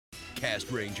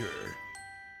Cast Ranger.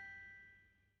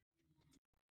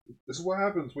 This is what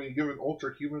happens when you give it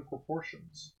ultra-human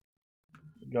proportions.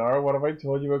 Gar, what have I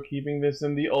told you about keeping this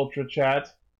in the ultra chat?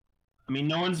 I mean,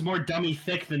 no one's more dummy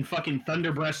thick than fucking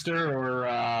Thunderbreaster or,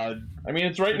 I mean,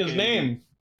 it's right in his name.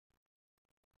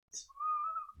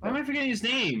 Why am I forgetting his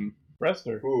name?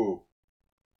 Breaster. Who?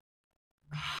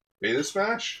 Beta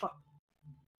Smash?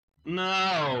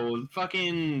 No,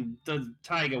 fucking the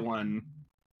Taiga one.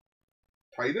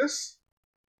 Titus?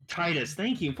 Titus,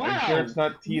 thank you. Wow. I'm sure it's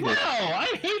not Titus. Wow, I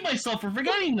hate myself for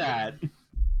forgetting that.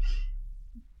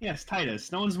 Yes,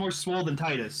 Titus. No one's more swole than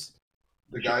Titus.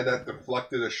 The guy that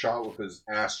deflected a shot with his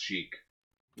ass cheek.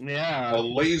 Yeah. A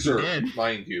laser, he did.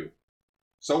 mind you.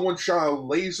 Someone shot a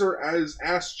laser at his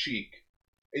ass cheek,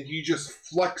 and he just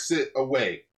flex it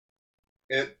away.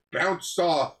 And it bounced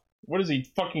off. What is he,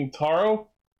 fucking Taro?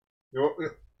 You know,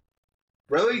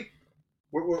 really?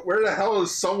 Where the hell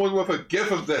is someone with a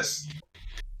gif of this?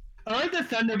 I like the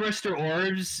Thunderbreaster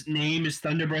Orb's name is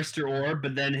Thunderbreaster Orb,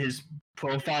 but then his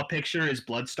profile picture is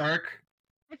Bloodstark.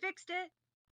 I fixed it.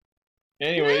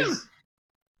 Anyways,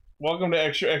 welcome to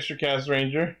Extra Cast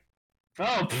Ranger.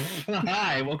 Oh,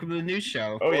 hi! Welcome to the news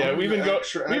show. Oh yeah, we've been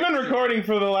Extra- recording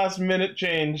for the last minute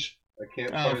change. I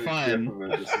can't Oh, find fun. a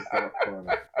gif of it. This is not fun.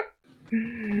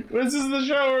 This is the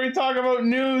show where we talk about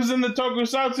news in the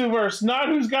Tokusatsu verse, not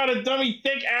who's got a dummy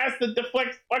thick ass that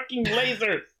deflects fucking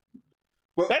lasers.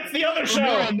 But That's the other For more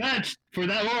show.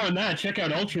 on that, check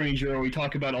out Ultra Ranger, where we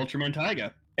talk about Ultraman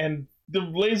Taiga. And the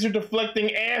laser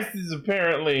deflecting asses,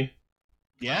 apparently.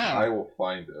 Yeah. I will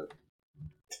find it.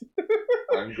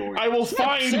 I'm going. I will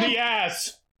find Sam- the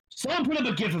ass. Someone put up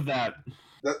a gif of that.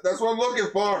 That's what I'm looking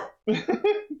for.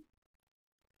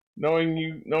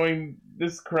 Knowing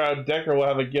this crowd, Decker will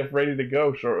have a GIF ready to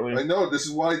go shortly. I know. This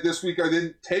is why this week I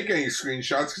didn't take any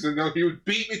screenshots, because I know he would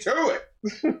beat me to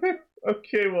it.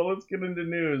 Okay, well, let's get into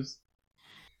news.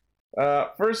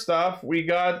 First off, we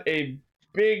got a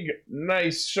big,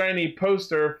 nice, shiny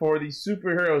poster for the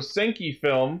superhero Senki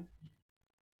film,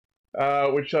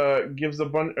 which gives a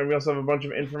bunch. We also have a bunch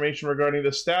of information regarding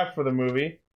the staff for the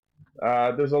movie.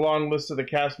 There's a long list of the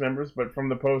cast members, but from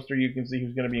the poster you can see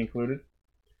who's going to be included.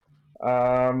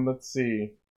 Let's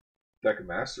see. Deca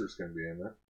Master's going to be in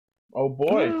it, Oh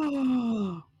boy.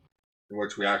 in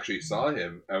which we actually saw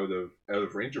him out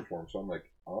of Ranger form. So I'm like,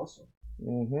 awesome.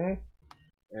 Mm-hmm.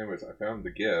 Anyways, I found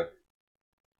the GIF.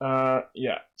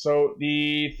 Yeah. So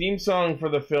the theme song for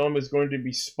the film is going to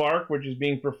be Spark, which is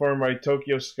being performed by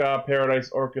Tokyo Ska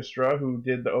Paradise Orchestra, who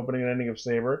did the opening and ending of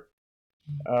Saber.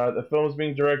 The film is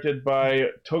being directed by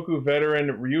Toku veteran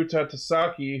Ryuta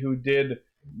Tasaki, who did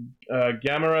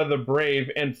Gamera the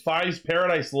Brave and Fi's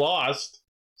Paradise Lost.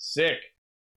 Sick.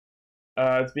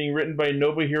 It's being written by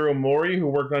Nobuhiro Mori, who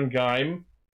worked on Gaim,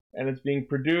 and it's being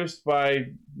produced by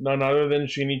none other than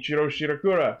Shinichiro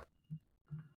Shirakura.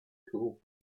 Cool.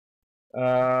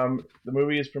 The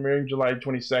movie is premiering July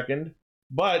 22nd,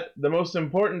 but the most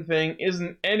important thing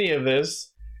isn't any of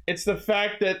this. It's the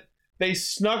fact that they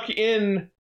snuck in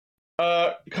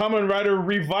Kamen Rider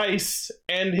Revice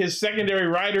and his secondary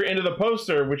rider into the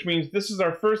poster, which means this is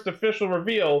our first official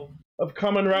reveal of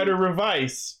Kamen Rider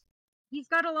Revice. He's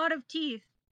got a lot of teeth.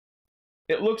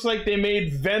 It looks like they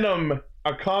made Venom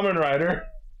a Kamen Rider.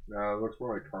 No, it looks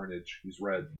more like Carnage. He's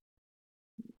red.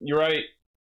 You're right.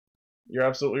 You're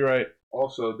absolutely right.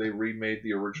 Also, they remade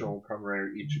the original Kamen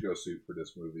Rider Ichigo suit for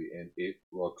this movie, and it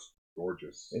looks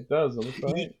gorgeous. It does. It looks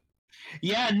alright.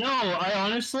 Yeah, no, I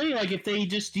honestly, like, if they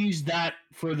just used that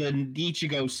for the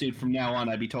Ichigo suit from now on,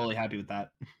 I'd be totally happy with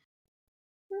that.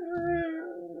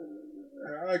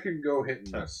 I can go hit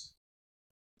and miss.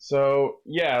 So,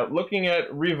 yeah, looking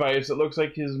at Revice, it looks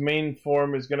like his main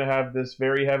form is going to have this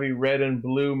very heavy red and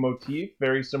blue motif,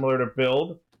 very similar to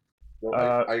Build. Well,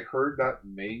 I heard that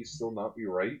may still not be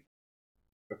right.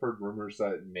 I've heard rumors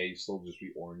that it may still just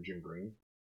be orange and green.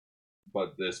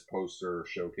 But this poster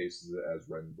showcases it as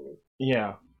red and blue.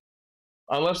 Yeah.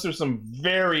 Unless there's some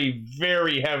very,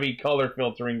 very heavy color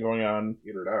filtering going on.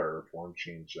 Either that or a form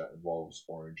change that involves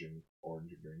orange and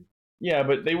green. Yeah,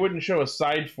 but they wouldn't show a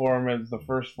side form as the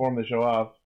first form they show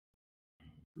off.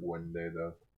 When they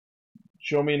the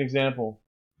Show me an example.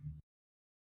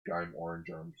 Gaim orange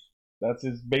arms. That's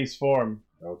his base form.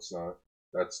 No, it's not.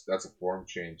 That's a form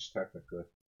change technically.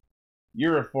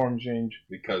 You're a form change.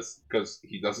 Because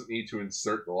he doesn't need to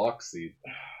insert the lock seed.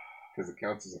 Because it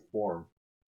counts as a form.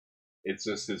 It's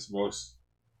just his most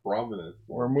prominent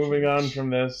form. We're moving on change. from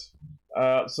this.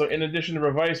 So in addition to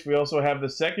Revice, we also have the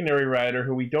secondary rider,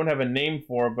 who we don't have a name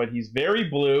for, but he's very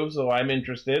blue, so I'm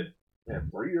interested. Yeah,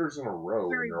 3 years in a row,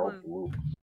 Very and they're all blue. blue.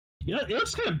 You know, it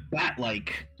looks kind of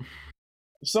bat-like.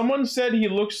 Someone said he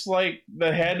looks like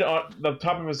the head on the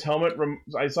top of his helmet.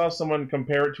 I saw someone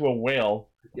compare it to a whale.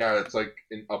 Yeah, it's like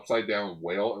an upside down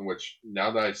whale. In which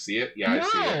now that I see it, I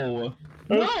see it.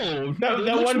 No, That it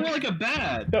looks one- more like a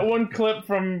bat. That one clip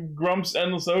from Grump's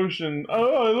Endless Ocean.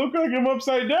 Oh, I look like I'm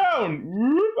upside down.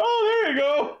 Whoop. Oh, there you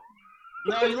go.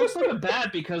 No, he looks like a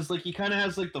bat because like he kind of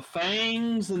has like the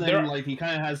fangs, and then There- like he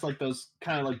kind of has like those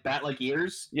kind of like bat-like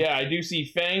ears. Yeah, I do see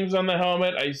fangs on the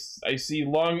helmet. I see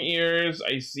long ears.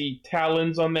 I see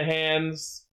talons on the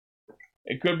hands.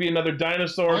 It could be another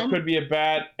dinosaur. It could be a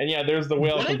bat. And yeah, there's the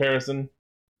whale what if- comparison.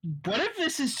 What if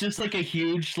this is just like a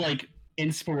huge like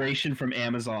inspiration from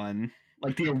Amazon,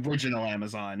 like the original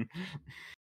Amazon?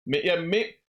 Yeah,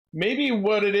 maybe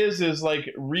what it is like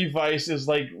Revice is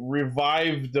like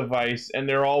Revive Device, and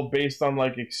they're all based on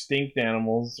like extinct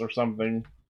animals or something.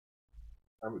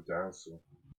 I'm a dinosaur.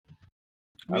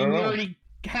 I don't we know. already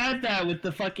had that with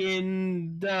the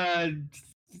fucking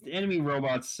enemy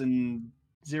robots in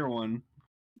 01.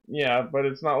 Yeah, but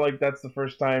it's not like that's the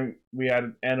first time we had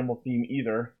an animal theme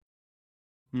either.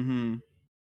 Mm-hmm.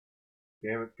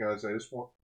 Damn it, guys! I just want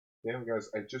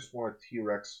a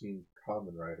T-Rex themed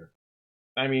Kamen Rider.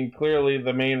 I mean, clearly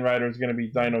the main rider is going to be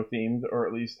dino themed, or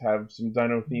at least have some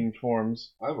dino themed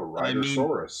forms. I have a I mean-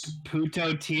 Ridersaurus.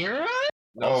 Putotira?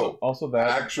 No, Also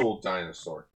that. actual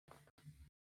dinosaur,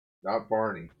 not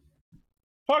Barney.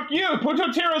 Fuck you!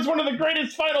 Putotira is one of the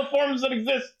greatest final forms that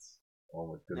exists! Oh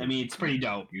my goodness! I mean, it's pretty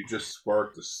dope. You just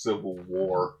sparked a civil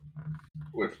war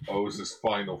with Oz's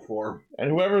final form. And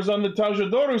whoever's on the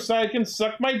Tajodoru side can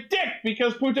suck my dick,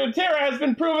 because Putotira has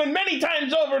been proven many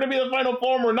times over to be the final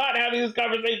form. We're not having this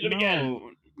conversation again.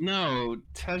 No,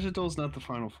 Tajidol's not the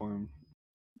final form.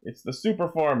 It's the super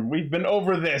form. We've been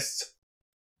over this.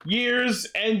 Years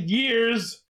and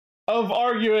years of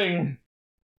arguing.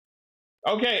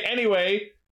 Okay, anyway,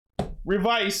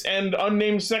 Revice and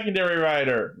unnamed secondary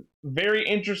rider. Very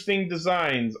interesting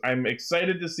designs. I'm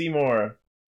excited to see more.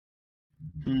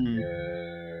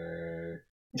 Yay.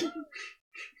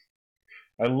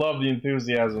 I love the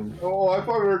enthusiasm. Oh, I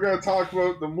thought we were going to talk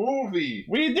about the movie.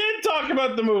 We did talk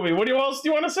about the movie. What else do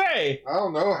you want to say? I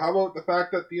don't know. How about the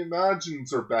fact that the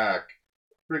Imagines are back?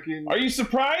 Freaking. Are you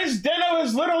surprised? Deno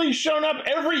has literally shown up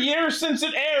every year since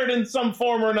it aired in some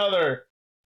form or another.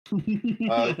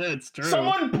 That's true.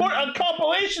 Someone put a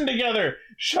compilation together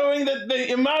showing that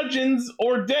the Imagines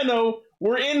or Deno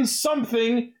were in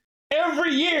something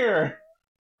every year.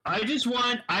 I just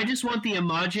want the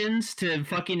Imagines to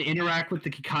fucking interact with the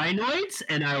Kikainoids,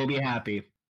 and I will be happy.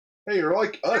 Hey, you're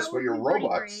like us, That but would you're be pretty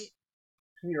robots.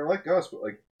 great. You're like us, but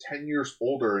like 10 years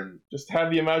older and. Just have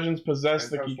the Imagines possess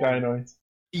the 10 times more. Kikainoids.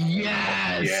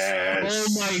 Yes! Yes!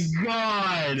 Oh my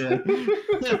god!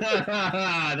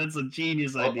 That's a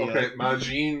genius idea. Okay,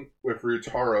 Majin with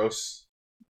Rutaros.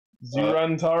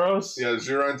 Zurantaros? Yeah,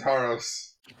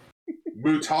 Zurantaros.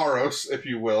 Mutaros, if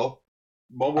you will.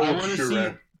 Momo I wanna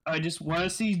Shuren. I just want to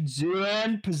see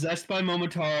Zuran possessed by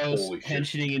Momotaros Holy shit.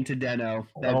 pensioning into Deno.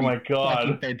 Oh my god.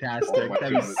 Fucking fantastic. Oh my That'd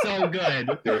be goodness. so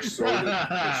good. They're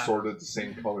sorted the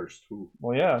same colors, too.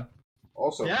 Well, yeah.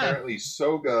 Also, Yeah. apparently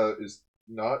Soga is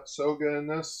not Soga in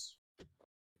this.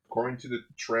 According to the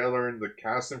trailer and the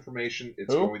cast information,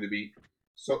 it's Who? going to be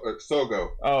Sogo.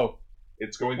 Oh.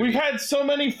 It's going to We've be had so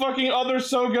many fucking other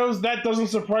Sogos, that doesn't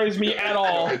surprise me at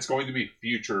all. It's going to be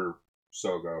future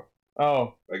Sogo.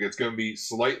 Oh, Like, it's going to be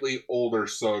slightly older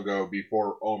Sogo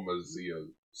before Oma Zio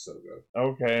Sogo.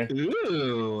 okay.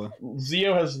 Ooh.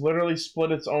 Zio has literally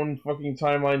split its own fucking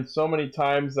timeline so many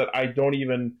times that I don't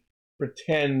even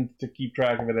pretend to keep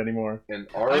track of it anymore. And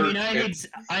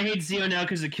I hate Zio now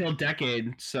because it killed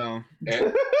Decade, so.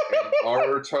 and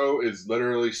Aruto is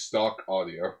literally stock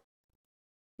audio.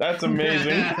 That's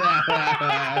amazing.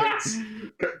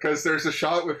 Because there's a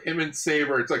shot with him and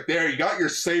Saber. It's like, there, you got your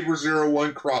Saber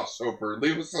 01 crossover.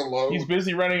 Leave us alone. He's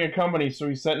busy running a company, so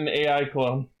he sent an AI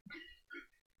clone.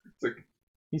 It's like,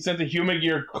 He sent a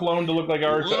Humagear clone to look like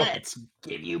Aruto. Let's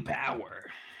give you power.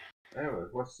 anyway,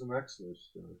 what's the next news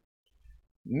story?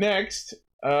 Next,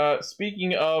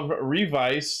 speaking of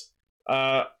Revice,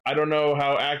 I don't know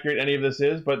how accurate any of this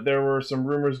is, but there were some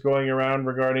rumors going around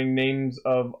regarding names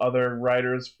of other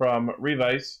riders from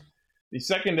Revice. The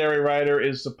secondary rider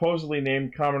is supposedly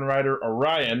named Kamen Rider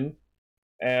Orion,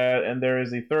 and there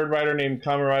is a third rider named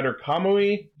Kamen Rider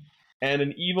Kamui, and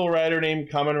an evil rider named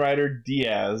Kamen Rider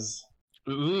Diaz.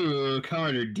 Ooh,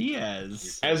 Commander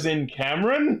Diaz. As in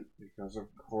Cameron? Because of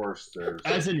course there's...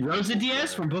 As in Rosa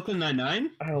Diaz from Brooklyn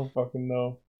Nine-Nine? I don't fucking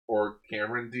know. Or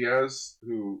Cameron Diaz,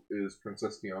 who is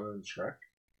Princess Diana in Shrek.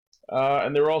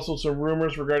 And there were also some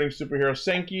rumors regarding superhero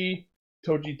Senki.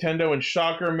 Toji Tendo and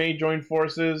Shocker may join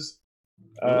forces.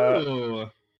 Ooh.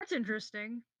 That's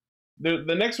interesting.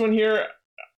 The next one here,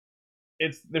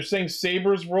 they're saying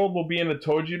Saber's world will be in the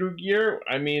Tojiru gear.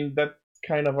 I mean, that's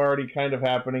already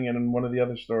happening in one of the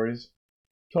other stories.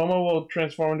 Tomo will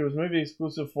transform into his movie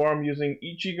exclusive form using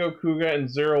Ichigo Kuga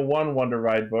and 01 Wonder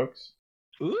Ride books.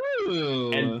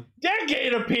 Ooh. And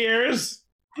Decade appears!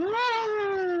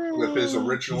 With his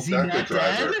original Deca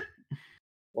driver.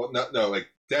 Well, no, like,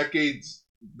 Decade's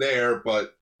there,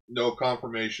 but no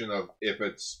confirmation of if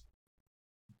it's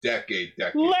Decade.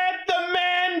 Let the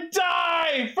man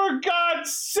die! For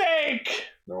God's sake!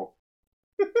 Nope.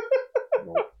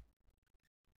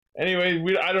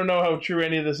 Anyway, I don't know how true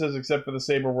any of this is except for the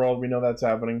Saber world. We know that's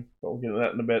happening, but we'll get into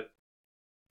that in a bit.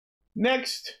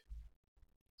 Next.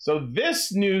 So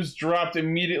this news dropped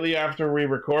immediately after we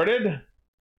recorded.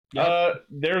 Yep.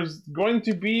 There's going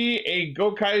to be a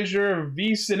Gokaiger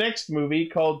V Next movie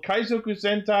called Kaizoku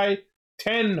Sentai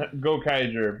 10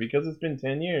 Gokaiger, because it's been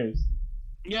 10 years.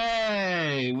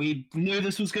 Yay! We knew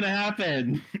this was going to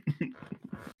happen.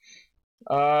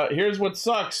 Here's what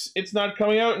sucks. It's not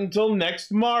coming out until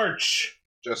next March.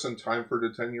 Just in time for the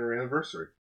 10-year anniversary.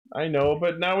 I know,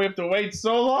 but now we have to wait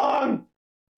so long.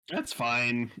 That's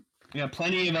fine. We got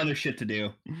plenty of other shit to do.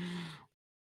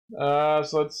 So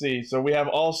let's see. So we have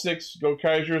all 6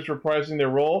 Gokaigers reprising their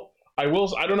role. I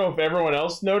don't know if everyone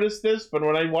else noticed this, but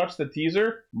when I watched the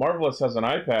teaser, Marvelous has an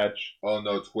eye patch. Oh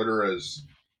no, Twitter has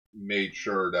made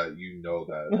sure that you know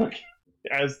that.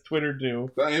 As Twitter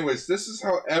do. But anyways, this is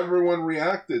how everyone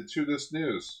reacted to this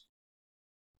news.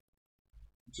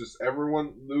 Just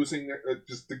everyone losing their...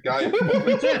 just the guy...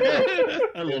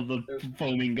 I love the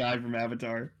foaming guy from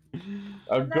Avatar.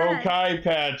 A Gokai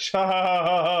patch. Ha ha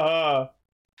ha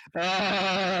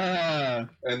ha.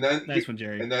 And then... Nice one,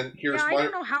 Jerry. And then here's I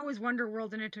don't know how is Wonder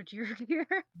World in a Tojiru gear.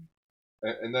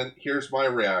 And then here's my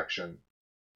reaction.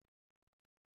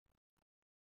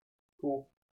 Cool.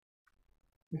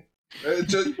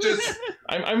 Just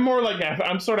I'm more like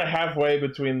I'm sort of halfway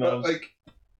between those. Like,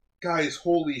 guys,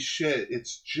 holy shit!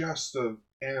 It's just an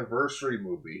anniversary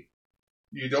movie.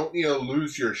 You don't need to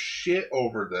lose your shit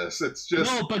over this. It's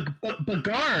just no, but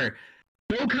Gar,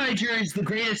 Gokaiger is the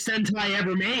greatest Sentai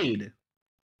ever made.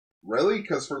 Really?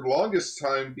 Because for the longest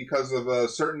time, because of a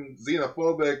certain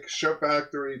xenophobic Chef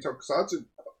Factory Tokusatsu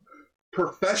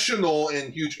professional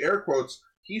in huge air quotes.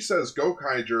 He says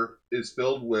Gokaiger is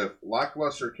filled with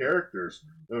lackluster characters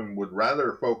and would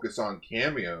rather focus on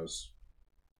cameos.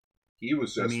 He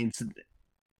was just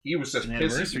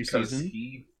pissy because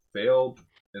he failed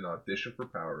an audition for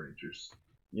Power Rangers.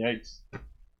 Yikes.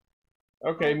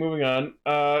 Okay, moving on.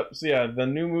 So yeah, the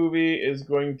new movie is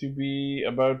going to be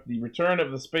about the return of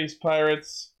the space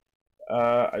pirates.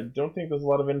 I don't think there's a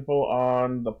lot of info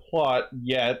on the plot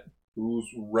yet. Who's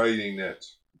writing it?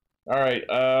 Alright,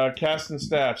 cast and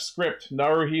staff. Script,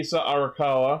 Naruhisa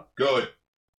Arakawa. Good.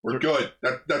 We're good.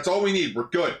 That's all we need. We're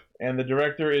good. And the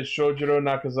director is Shojiro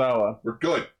Nakazawa. We're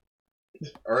good.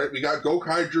 Alright, we got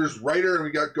Gokaiger's writer and we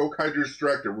got Gokaiger's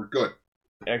director. We're good.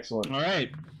 Excellent.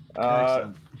 Alright.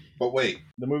 But wait.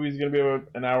 The movie's going to be about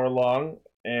an hour long,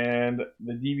 and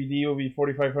the DVD will be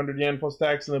 4,500 yen plus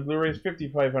tax, and the Blu-ray is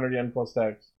 5,500 yen plus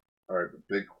tax. Alright, but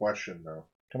big question though.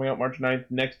 Coming out March 9th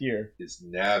next year. Is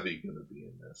Navi going to be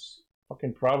in this?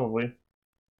 Fucking probably.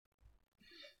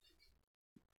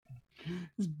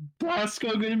 Is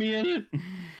Bosco going to be in it?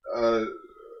 I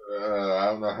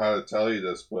don't know how to tell you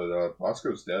this, but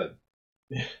Bosco's dead.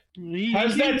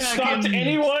 Has that stopped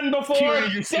anyone before?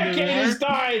 Decade has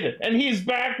died, and he's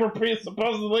back.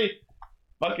 Supposedly,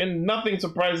 fucking nothing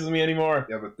surprises me anymore.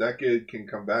 Yeah, but Decade can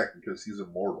come back because he's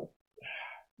immortal.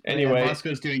 Anyway, yeah,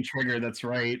 Bosco's doing Trigger. That's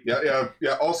right. Yeah.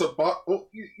 Also, well,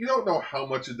 you don't know how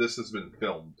much of this has been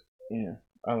filmed. Yeah,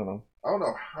 I don't know. I don't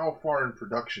know how far in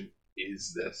production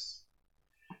is this.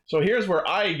 So here's where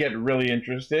I get really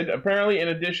interested. Apparently, in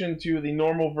addition to the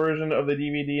normal version of the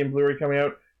DVD and Blu-ray coming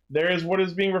out, there is what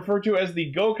is being referred to as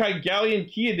the Gokai Galleon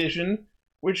Key Edition,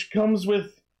 which comes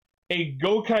with a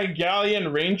Gokai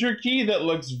Galleon Ranger Key that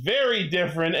looks very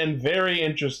different and very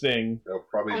interesting.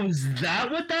 Probably... Oh, is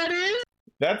that what that is?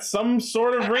 That's some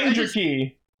sort of Ranger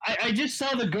key. I just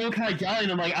saw the Gokai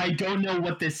Galleon. I'm like, I don't know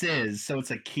what this is. So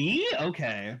it's a key?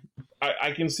 Okay.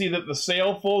 I can see that the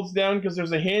sail folds down because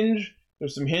there's a hinge.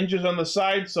 There's some hinges on the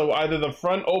side, so either the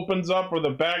front opens up or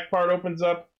the back part opens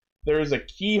up. There's a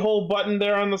keyhole button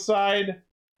there on the side.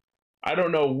 I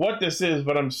don't know what this is,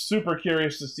 but I'm super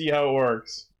curious to see how it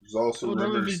works. There's also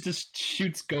rumors... It just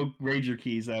shoots Ranger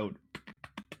keys out.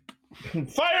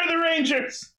 Fire the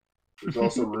Rangers! There's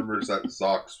also rumors that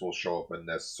Zox will show up in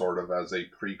this, sort of as a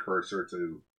precursor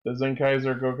to... The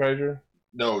Zenkaiser Gokaiger?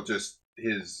 No, just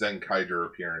his Zenkaiger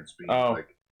appearance being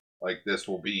Like this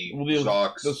will be The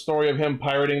Zox. story of him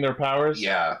pirating their powers.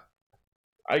 Yeah.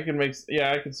 I can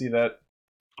see that.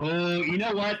 Oh, you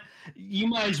know what? You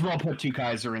might as well put 2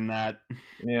 Kaiser in that.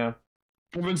 Yeah.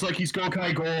 Everyone's like, he's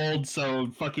Gokai Gold,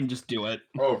 so fucking just do it.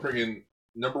 Oh, friggin'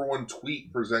 #1 tweet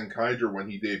for Zenkaiger when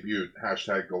he debuted.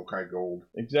 #GoKaiGold.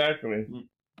 Exactly.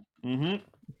 Mm-hmm.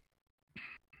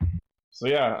 So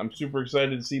yeah, I'm super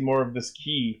excited to see more of this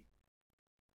key.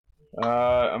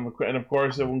 And of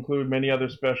course, it will include many other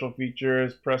special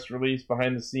features, press release,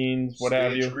 behind the scenes, what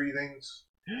have you. Stage greetings.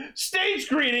 Stage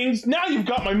greetings! Now you've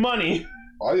got my money!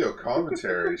 Audio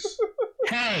commentaries.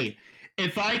 Hey,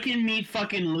 if I can meet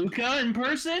fucking Luca in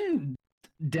person,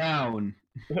 down.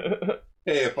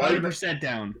 Hey, if I 100%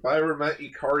 down. ever met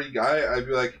Ikari Guy, I'd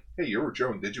be like, hey, you were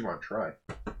Joe in Digimon Try.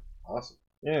 Awesome.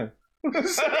 Yeah.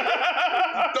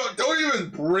 don't even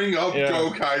bring up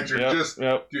Gokaiger. Just,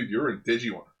 dude, you were in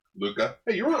Digimon. Luca,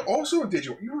 hey, you were also in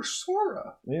Digimon. You were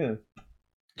Sora. Yeah.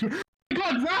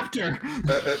 God,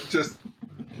 Raptor! Just,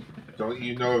 don't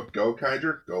you know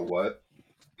Gokaiger? Go what?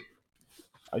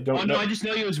 I don't know. No, I just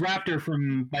know you as Raptor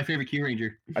from My Favorite Key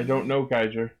Ranger. I don't know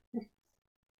Kaiger.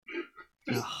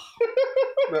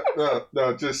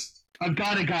 No, just... I've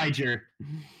got a Geiger.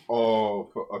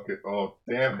 Oh, okay. Oh,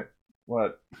 damn it.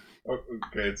 What?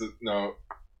 Okay, no.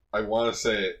 I want to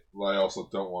say it, but I also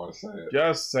don't want to say it.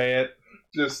 Just say it.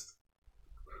 Just...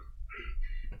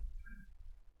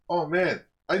 Oh, man.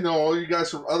 I know all you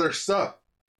guys from other stuff.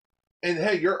 And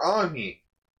hey, you're Ahi.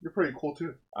 You're pretty cool,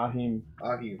 too. Ahim.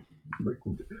 Pretty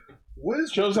cool, too. What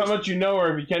is Shows how much you know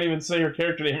her if you can't even say her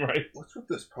character name right. What's with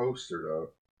this poster, though?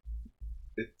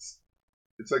 It's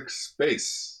like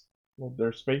space. Well,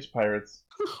 they're space pirates.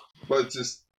 But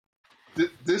just...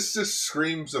 This just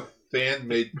screams a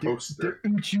fan-made poster.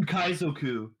 Uchu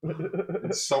Kaizoku.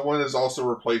 And someone has also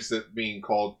replaced it being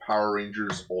called Power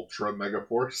Rangers Ultra Mega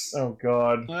Force. Oh,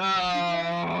 God.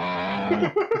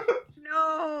 Oh.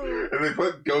 No. And they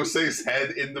put Gosei's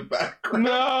head in the background.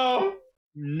 No!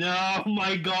 No,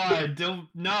 my God. Don't.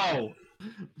 No.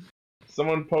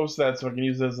 Someone post that so I can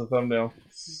use it as a thumbnail.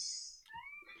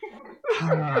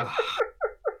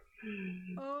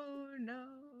 Oh no.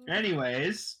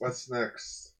 Anyways. What's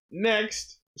next?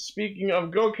 Next, speaking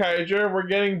of Gokaiger, we're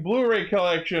getting Blu-ray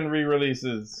collection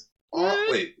re-releases. Oh,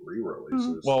 wait,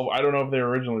 re-releases? Well, I don't know if they were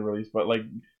originally released, but like,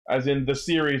 as in the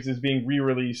series is being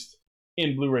re-released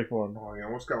in Blu-ray form. Oh, you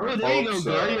almost got my Oh, there you go, hopes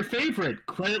girl. up. Your favorite.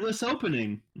 Creditless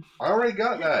opening. I already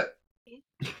got that.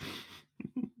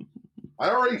 I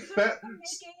already Make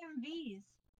AMVs.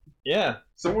 Yeah.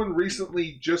 Someone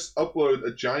recently just uploaded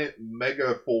a giant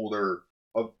mega folder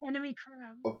Enemy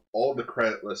crab. of all the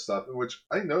creditless stuff, in which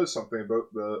I noticed something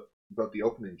about the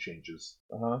opening changes.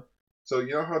 Uh-huh. So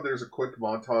you know how there's a quick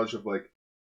montage of like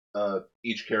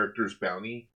each character's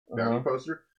bounty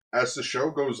poster? As the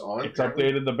show goes on, It's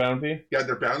updated the bounty? Yeah,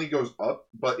 their bounty goes up,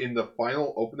 but in the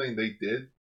final opening they did,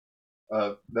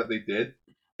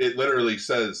 it literally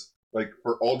says, like,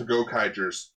 for all the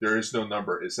Gokaigers, there is no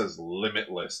number. It says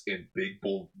limitless in big,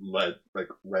 bold,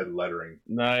 red lettering.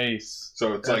 Nice.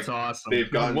 So it's That's like, awesome.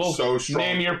 they've gotten so strong.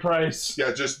 Name your price.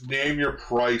 Yeah, just name your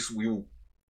price.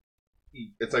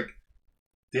 It's like,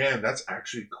 damn, that's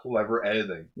actually clever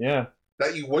editing. Yeah.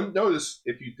 That you wouldn't notice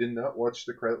if you did not watch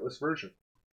the creditless version.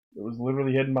 It was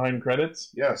literally hidden behind credits?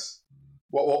 Yes.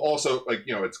 Well, also, like,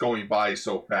 you know, it's going by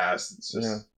so fast. It's just...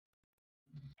 Yeah.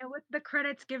 And with the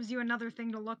credits gives you another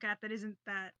thing to look at that isn't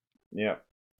that. Yeah.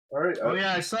 All right. Oh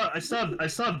yeah, I saw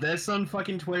this on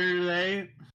fucking Twitter today.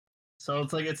 So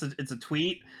it's like it's a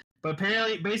tweet, but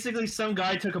apparently, basically, some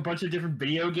guy took a bunch of different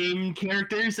video game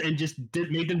characters and just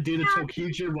made them do the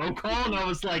Tokyuja roll call, and I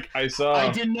was like, I saw.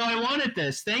 I didn't know I wanted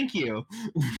this. Thank you.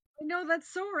 I know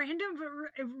that's so random, but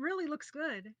it really looks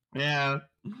good. Yeah.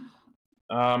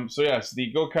 So yes,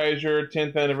 the Gokaiger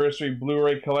 10th Anniversary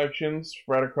Blu-ray collections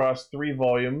spread across 3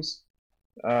 volumes.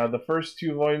 The first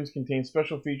 2 volumes contain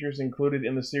special features included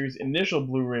in the series' initial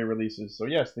Blu-ray releases. So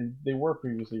yes, they were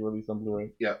previously released on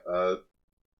Blu-ray. Yeah,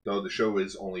 though the show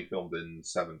is only filmed in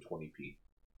 720p.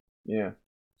 Yeah.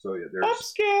 So yeah, there's...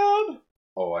 Upscaled!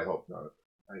 Oh, I hope not.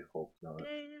 I hope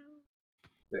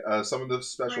not. Some of the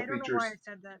special I don't features know why I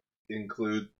said that.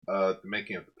 include the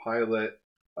making of the pilot,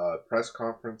 press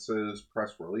conferences,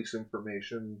 press release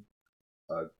information,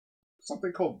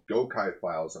 something called Gokai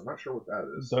Files. I'm not sure what that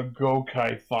is. The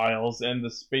Gokai Files and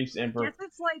the Space I Emperor. guess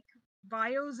it's like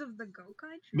bios of the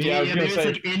Gokai. Yeah, I was gonna maybe say-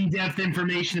 it's like in-depth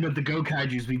information about the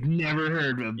Gokaijus we've never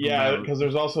heard of. Yeah, about. because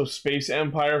there's also Space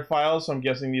Empire Files, so I'm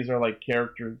guessing these are like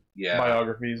character Yeah,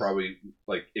 biographies. probably,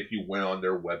 like, if you went on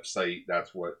their website,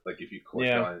 that's what, like, if you click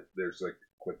Yeah. on it, there's, like, a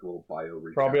quick little bio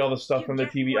recap. Probably all the stuff You from the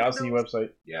get TV one of Aussie those-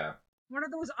 website. Yeah. One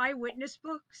of those eyewitness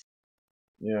books.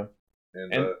 Yeah.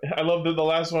 And, And I love the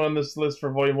last one on this list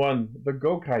for Volume 1, the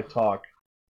Gokai Talk.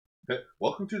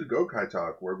 welcome to the Gokai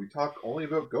Talk, where we talk only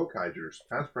about Gokaigers,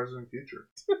 past, present, and future.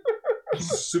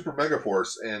 Super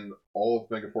Megaforce and all of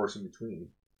Megaforce in between.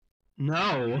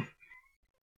 No.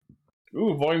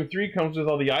 Ooh, Volume 3 comes with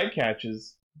all the eye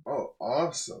catches. Oh,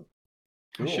 awesome.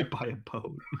 I should buy a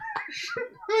boat.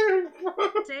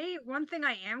 Say one thing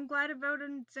I am glad about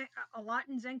a lot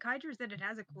in Zenkaiger is that it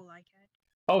has a cool eye catch.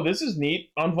 Oh, this is neat.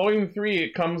 On Volume 3,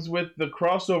 it comes with the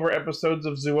crossover episodes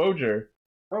of Zyuohger.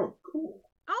 Oh, cool.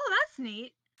 Oh, that's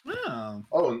neat. Oh.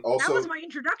 Oh, and also That was my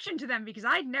introduction to them because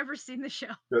I'd never seen the show.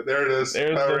 there it is.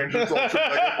 There's Power the- Rangers Ultra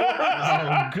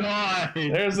Megaforce. Oh god.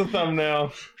 There's the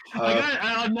thumbnail.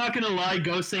 I'm not gonna lie,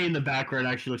 Gosei in the background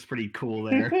actually looks pretty cool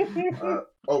there.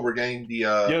 We're getting the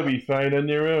You'll be fine on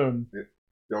your own.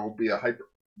 there will be the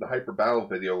hyper battle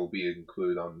video will be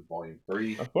included on Volume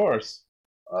 3. Of course.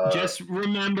 Just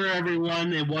remember,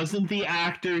 everyone, it wasn't the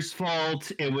actor's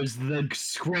fault. It was the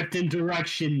script and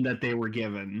direction that they were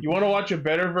given. You want to watch a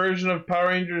better version of Power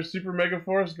Rangers Super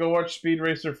Megaforce? Go watch Speed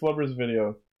Racer Flubber's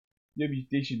video.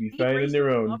 They should be fine on their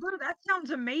own. Flubber? That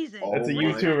sounds amazing. Oh, That's a my.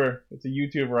 YouTuber. It's a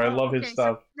YouTuber. I love his okay,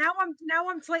 stuff. So now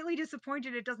I'm slightly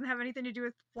disappointed it doesn't have anything to do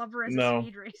with Flubber as No. a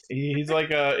speed race. He's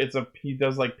like he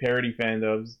does like parody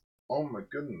fandubs. Oh my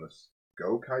goodness.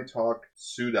 Gokai Talk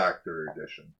Suit Actor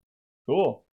Edition.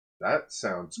 Cool. That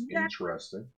sounds Yeah.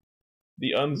 interesting.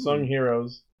 The unsung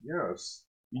heroes. Yes.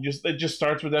 It just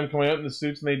starts with them coming out in the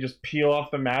suits and they just peel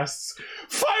off the masks.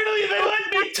 Finally, they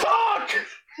let me talk.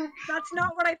 That's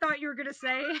not what I thought you were gonna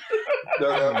say.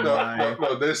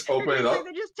 No. This open it up.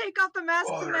 They just take off the mask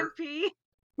and then Water. pee.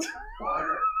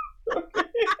 Water.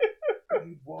 I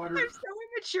need water. I'm so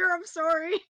immature. I'm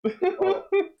sorry. Well,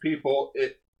 people,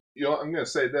 I'm gonna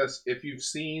say this: if you've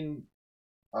seen,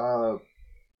 or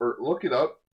look it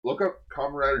up, look up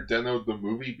Comrade Deno the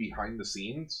movie behind the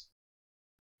scenes.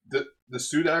 The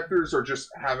suit actors are just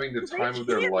having the time of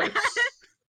their lives.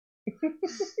 I'm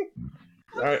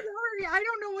Alright. sorry. I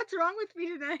don't know what's wrong with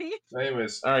me tonight.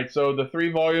 Anyways, All right, so the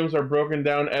 3 volumes are broken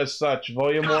down as such.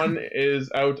 Volume 1 is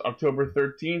out October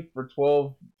 13th for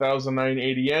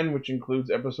 12,980 yen, which includes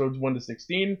episodes 1 to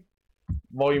 16.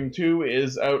 Volume 2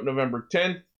 is out November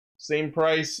 10th, same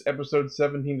price, episodes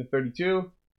 17 to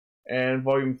 32. And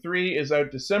Volume 3 is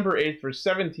out December 8th for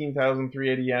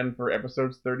 17,380 yen for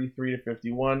episodes 33 to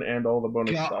 51 and all the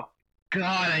bonus stuff.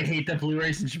 God, I hate that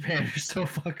Blu-rays in Japan are so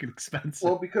fucking expensive.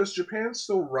 well, because Japan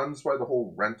still runs by the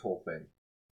whole rental thing.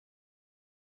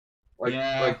 Like,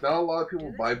 Yeah. like not a lot of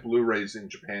people buy Blu-rays in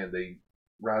Japan. They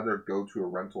rather go to a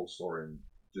rental store and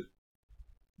just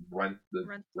rent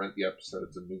the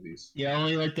episodes and movies. Yeah,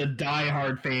 only like the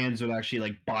die-hard fans would actually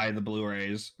like buy the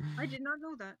Blu-rays. I did not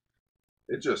know that.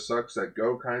 It just sucks that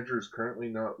Gokaiger is currently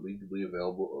not legally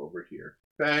available over here.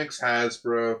 Thanks,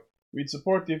 Hasbro. We'd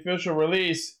support the official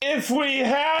release if we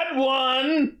had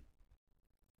one!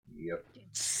 Yep.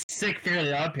 Sick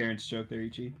Fairly Odd Parents joke there,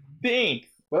 Ichi. Thanks!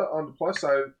 But on the plus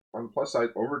side,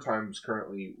 Overtime is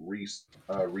currently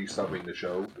resubbing the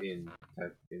show in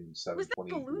What's that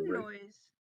 720 balloon Blu-ray. noise?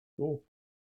 Cool.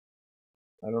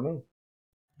 I don't know.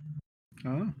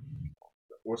 Oh.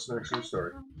 What's the next news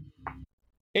story?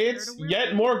 It's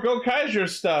yet more Gokaiger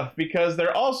stuff because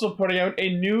they're also putting out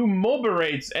a new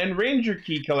Mobarates and Ranger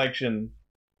Key collection.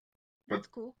 That's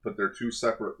cool. But they're two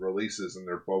separate releases, and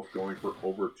they're both going for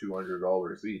over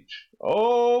 $200 each.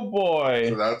 Oh boy.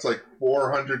 So that's like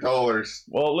 $400.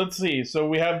 Well, let's see. So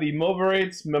we have the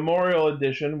Mobarates Memorial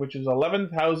Edition, which is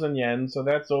 11,000 yen, so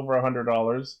that's over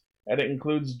 $100. And it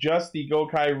includes just the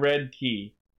Gokai Red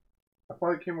Key. I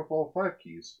thought it came with all 5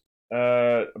 keys.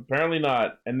 Apparently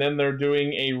not. And then they're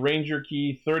doing a Ranger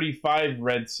Key 35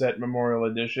 Red Set Memorial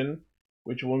Edition,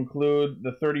 which will include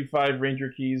the 35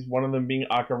 Ranger Keys, one of them being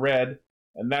Aka Red,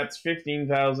 and that's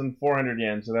 15,400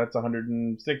 yen, so that's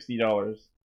 $160.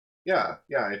 Yeah,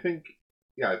 I think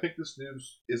this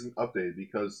news isn't updated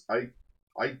because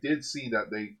I did see that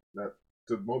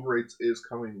the Mobarates is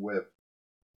coming with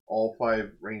all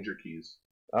 5 Ranger keys.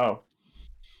 Oh.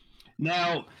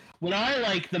 Now, what I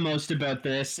like the most about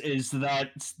this is that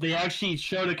they actually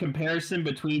showed a comparison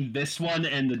between this one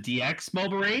and the DX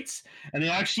Mobarates, and they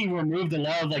actually removed a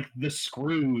lot of like the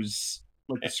screws,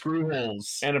 like the screw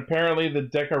holes. And apparently the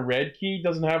Deca Red Key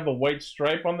doesn't have the white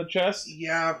stripe on the chest.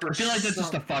 Yeah, I feel like that's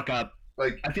just a fuck up.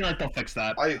 like I feel like they'll fix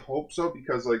that. I hope so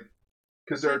because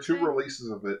there are 2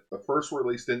 releases of it. The first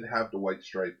release didn't have the white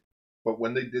stripe, but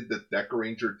when they did the Deca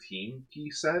Ranger team key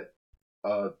set,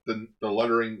 the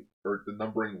lettering or the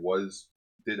numbering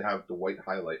did have the white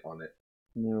highlight on it.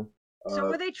 Yeah. So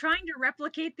were they trying to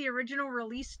replicate the original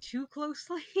release too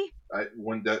closely?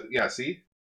 See,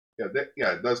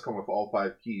 Yeah, it does come with all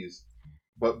 5 keys.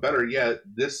 But better yet,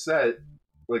 this set,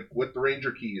 like with the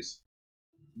Ranger keys,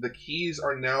 the keys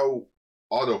are now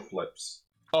auto flips.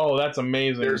 Oh, that's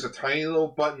amazing. There's a tiny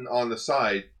little button on the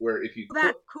side where if you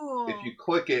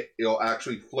click it, it'll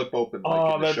actually flip open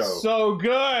like in the show. Oh, that's so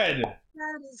good!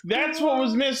 That is That's cool. what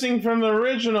was missing from the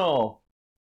original.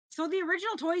 So the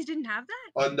original toys didn't have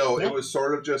that? No, Nope. it was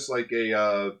sort of just like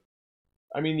a...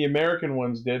 I mean, the American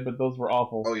ones did, but those were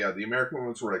awful. Oh yeah, the American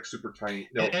ones were like super tiny.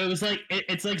 No, It was like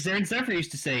it's like Zarin Zephyr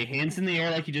used to say, hands in the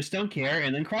air like you just don't care,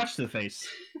 and then crotch to the face.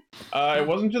 It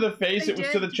wasn't to the face; They it was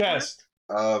to did. the chest.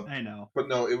 I know. but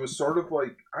no, it was sort of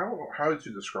like, I don't know how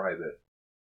to describe it,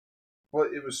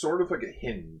 but it was sort of like a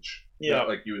hinge. Yeah. that,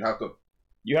 like you would have to.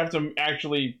 You have to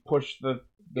actually push the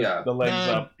legs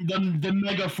up. The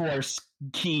Mega Force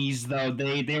keys though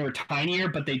they were tinier,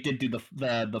 but they did do the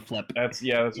flip. That's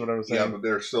what I was saying. Yeah, but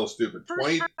they're still stupid.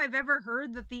 First time I've ever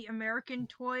heard that the American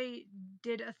toy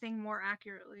did a thing more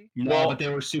accurately. No, Well- but they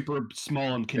were super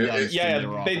small and condensed. and they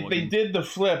were Yeah, awful they looking. did the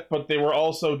flip, but they were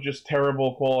also just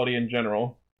terrible quality in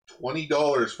general.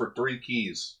 $20 for 3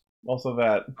 keys. Also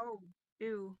that. Oh,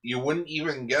 ew. You wouldn't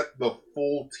even get the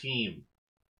full team.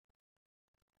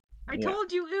 I Yeah.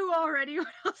 told you ew already. What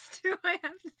else do I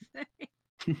have to say?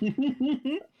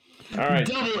 All right,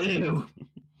 Double ew.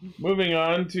 moving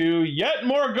on to yet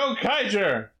more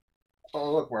Gokaiger.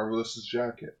 Oh look, Marvelous's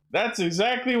jacket. That's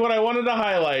exactly what I wanted to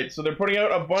highlight. So they're putting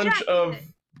out a bunch Jacket. of...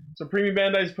 So Premium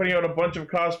Bandai's putting out a bunch of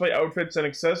cosplay outfits and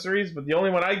accessories, but the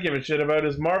only one I give a shit about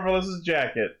is Marvelous's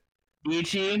jacket.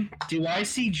 Ichi, do I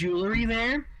see jewelry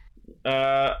there?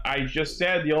 I just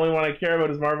said the only one I care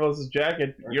about is Marvelous's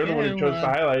jacket. You're the one who Okay, chose to well,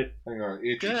 highlight. Hang on,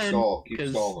 Ichi, Good, stall. Keep 'cause-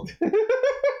 stalling.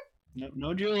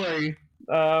 No jewelry.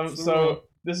 So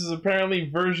this is apparently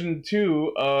version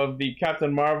 2 of the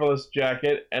Captain Marvelous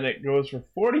jacket, and it goes for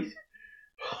 40.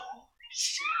 Holy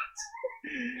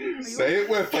shit! Say it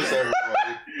with us,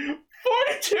 everybody.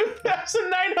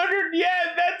 42,900 yen.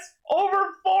 That's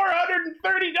over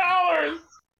 $430.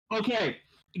 Okay,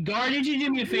 Gar, did you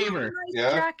do me a favor? Nice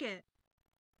Yeah? jacket.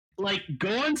 Like,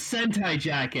 go on Sentai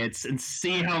Jackets and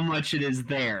see how much it is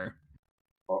there.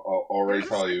 I'll already There's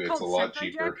tell this you, thing it's a called lot Sentai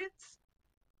cheaper. jackets.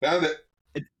 Found it.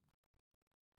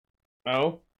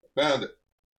 Oh, Found it.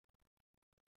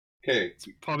 Okay. It's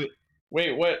probably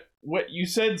wait, what? What you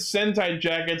said? Sentai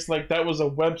jackets like that was a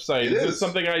website. It Is is. this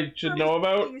something I should know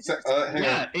about? Hang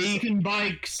yeah. on. You can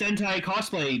buy Sentai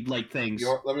cosplay like things. You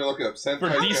know what? Let me look it up.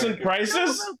 Sentai For decent jacket.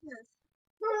 prices?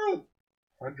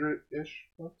 100-ish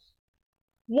bucks.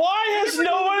 Why has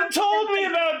no one told me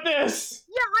about this?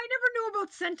 Yeah, I never knew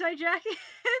about Sentai jackets.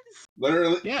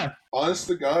 Literally, Yeah. honest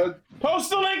to God,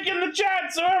 Post a link in the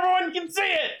chat so everyone can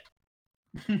see it.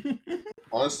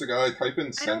 honest to God, I type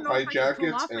in I don't know if I Sentai can pull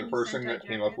jackets, off and the any first thing Sentai that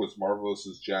came up jacket. was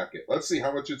Marvelous's jacket. Let's see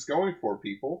how much it's going for,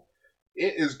 people.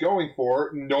 It is going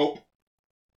for nope.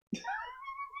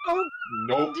 Oh,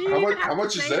 Nope. do you How even much? have How to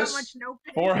much is say this? How much nope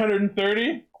is?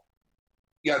 430.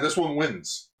 Yeah, this one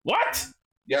wins. What?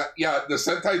 Yeah, the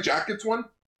Sentai jackets one.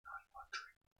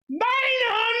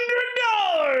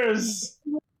 $900.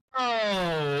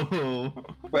 Oh.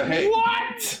 But hey,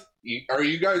 What? are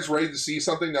you guys ready to see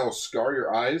something that will scar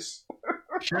your eyes?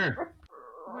 Sure.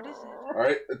 What is it? All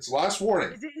right, it's last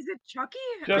warning. Is it Chucky?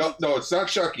 Just- No, it's not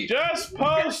Chucky. Just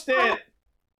post it.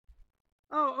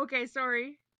 Oh, okay,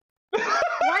 sorry. Why is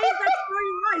that scarring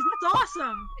your eyes? That's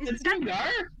awesome. Is It's that, you, Gar?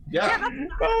 yeah, Yeah, that's,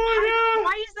 Oh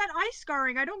why is that eye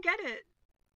scarring? I don't get it.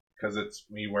 because it's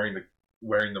me wearing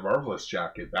the Marvelous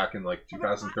jacket back in like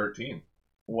 2013.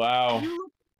 Wow.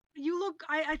 You look.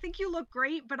 I think you look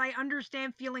great, but I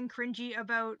understand feeling cringy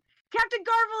about Captain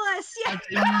Garvelous.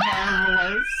 Yeah,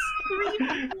 Marvelous. 3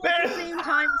 people at the There's- same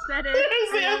time said it.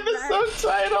 There's the and, episode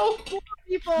title.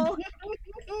 People.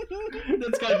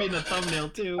 That's gotta be in the thumbnail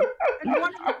too. And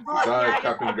one of them, well, Sorry, yeah, it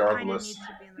Captain kinda Garvelous. needs to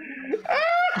be in the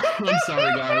I'm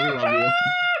sorry, Gar. We love you.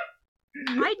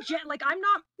 I'm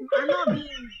not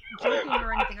being joking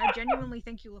or anything. I genuinely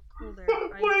think you look cool there. I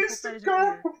hope that isn't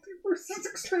weird. Multiverse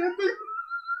expanding.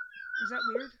 Is that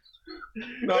weird?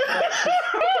 No,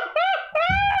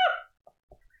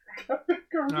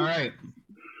 All right.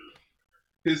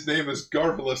 his name is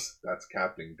Garvelous. That's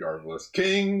Captain Garvelous,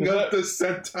 King Does of that- the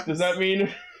Sentai. Does that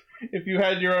mean if you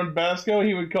had your own Basco,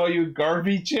 he would call you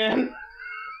Garvey-chan?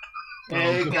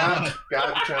 Hey, Oh, God.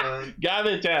 gotcha.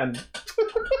 Garvey-chan.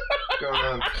 What's going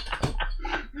on?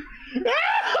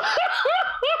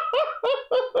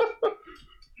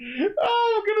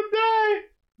 Oh, I'm gonna die.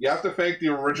 You have to thank the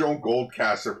original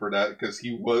Goldcaster for that because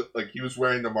he was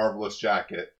wearing the Marvelous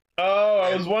jacket. Oh,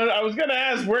 I was gonna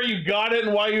ask where you got it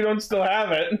and why you don't still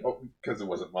have it. Oh, because it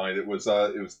wasn't mine. It was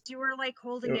You were like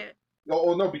holding it.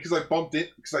 Oh no, because I bumped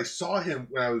it because I saw him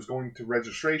when I was going to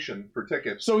registration for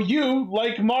tickets. So you,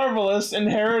 like Marvelous,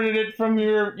 inherited it from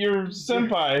your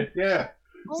senpai, Yeah.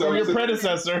 Oh So from my your it's a- goodness.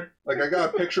 predecessor. Like I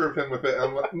got a picture of him with it. And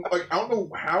I'm like, I don't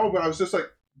know how, but I was just like,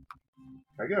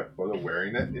 can I get a photo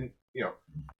wearing it? And you know,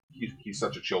 he's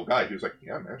such a chill guy. He was like,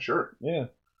 yeah, man, sure. Yeah.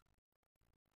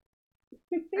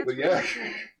 That's But yeah, really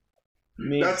cool.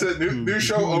 Neat. that's it. New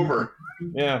show over.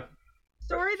 Yeah.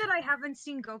 Sorry that I haven't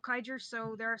seen Gokaiger,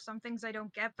 so there are some things I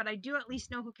don't get, but I do at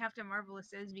least know who Captain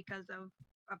Marvelous is because of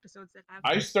episodes that have.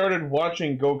 I started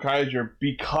watching Gokaiger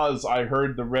because I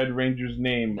heard the Red Ranger's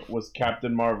name was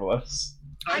Captain Marvelous.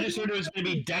 I just heard it was going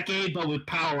to be Decade, but with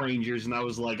Power Rangers, and I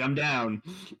was like, I'm down.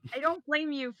 I don't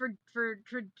blame you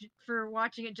for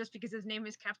watching it just because his name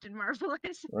is Captain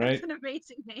Marvelous. Right. It's an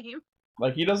amazing name.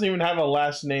 Like, he doesn't even have a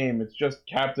last name. It's just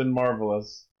Captain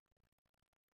Marvelous.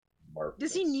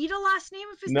 Does he need a last name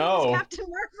if his No. name is Captain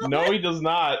Marvelous? No, he does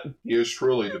not. He is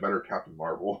truly the better Captain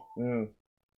Marvel. Yeah.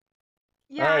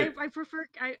 Yeah, Alright. I prefer.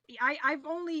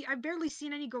 I've barely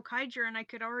seen any Gokaiger, and I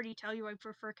could already tell you I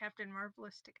prefer Captain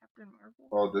Marvelous to Captain Marvel.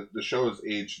 Oh, the show is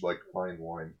aged like fine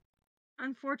wine.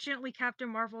 Unfortunately, Captain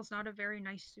Marvel's not a very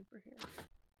nice superhero.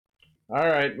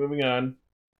 Alright, moving on.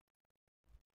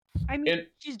 I mean, In-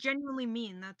 she's genuinely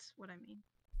mean. That's what I mean.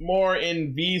 More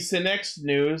in V-Cinex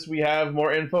news, we have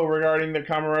more info regarding the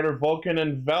Kamen Rider Vulcan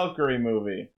and Valkyrie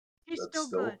movie. She's That's still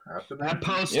still good. happening. That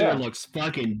poster Yeah. looks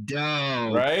fucking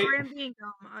dope. Right? Sorry, I'm being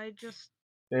dumb. I just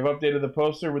They've updated the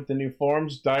poster with the new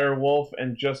forms, Dire Wolf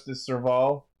and Justice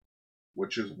Serval.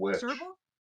 Which is which? Serval.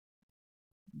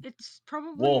 It's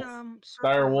probably Wolf. Serval,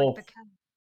 Dire like Wolf. the cat.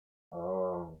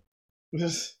 Oh.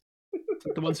 This,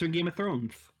 Like the ones from Game of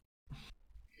Thrones.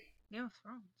 Game of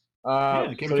Thrones.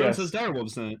 Yeah, Game so of Thrones yes, has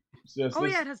direwolves in it. yes, Oh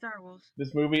this, yeah, it has dire wolves.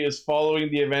 this movie is following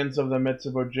the events of the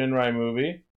Metsubo Jinrai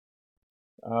movie.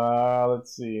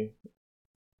 Let's see.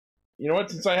 You know what?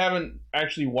 Since I haven't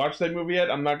actually watched that movie yet,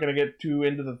 I'm not going to get too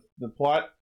into the plot.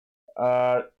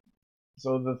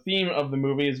 So the theme of the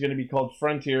movie is going to be called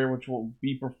Frontier, which will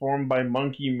be performed by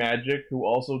Monkey Magic, who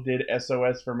also did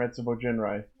SOS for Metsubo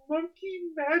Jinrai. Monkey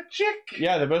Magic?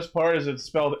 Yeah, the best part is it's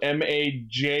spelled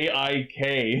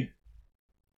M-A-J-I-K.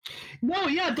 No,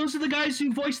 yeah, those are the guys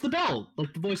who voiced the bell,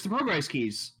 like the voice the Progress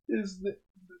Keys. Is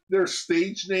their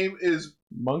stage name is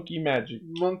Monkey Magic.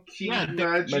 Monkey Yeah,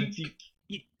 Magic?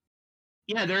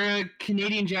 Yeah, they're a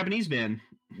Canadian-Japanese band.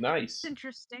 Nice. It's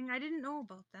interesting. I didn't know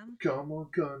about them. Come on,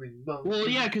 cunning monkey. Well,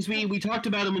 yeah, because we talked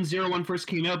about them when Zero One first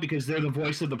came out because they're the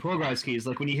voice of the Progress Keys.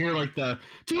 Like when you hear like the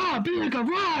 "Ta be like a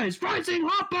rising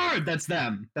hot bird," that's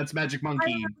them. That's Magic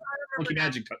Monkey. Monkey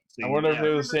Magic. I wonder if yeah.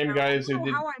 they're the same guys I who don't know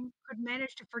did. how I could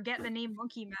manage to forget the name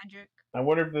Monkey Magic. I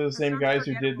wonder if they're the same sounds guys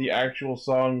who did the forgettable. actual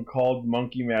song called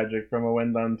Monkey Magic from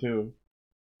Owendan 2.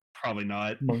 Probably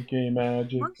not. Monkey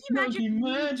Magic. Monkey Magic.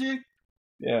 Magic.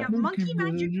 Yeah. Yeah, Monkey Magic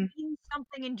Magic. means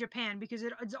something in Japan because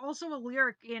it's also a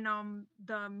lyric in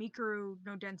the Mikuru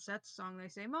no Densetsu song. They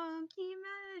say Monkey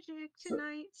Magic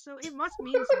tonight, so it must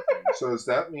mean something. So does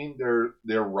that mean their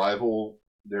rival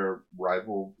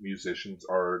musicians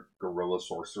are Gorilla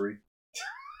Sorcery?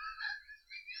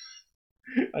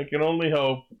 I can only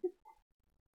hope.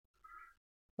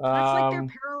 That's like their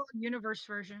parallel universe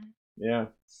version. Yeah.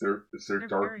 It's their They're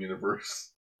dark very-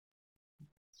 universe.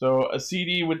 So a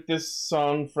CD with this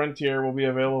song, Frontier, will be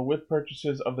available with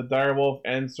purchases of the Direwolf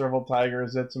and Serval Tiger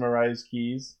Zetsuma Rise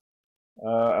keys.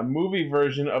 A movie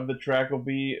version of the track will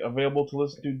be available to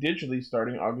listen to digitally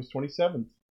starting August 27th.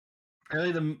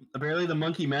 Apparently the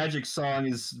Monkey Magic song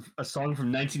is a song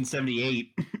from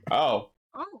 1978. Oh,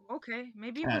 Oh, okay.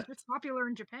 Maybe it was just popular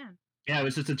in Japan. Yeah, it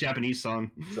was just a Japanese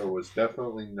song. So it was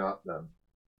definitely not them.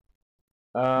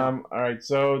 alright,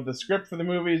 so the script for the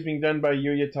movie is being done by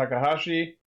Yuya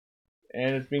Takahashi,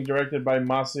 and it's being directed by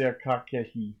Masaya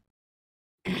Kakehi.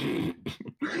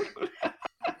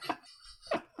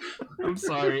 I'm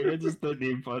sorry, it just the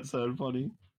name sounded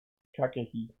funny.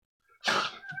 Kakehi.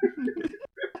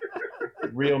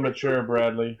 Real mature,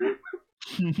 Bradley.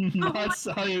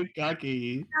 Masayu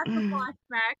Kaki. That's a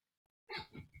flashback.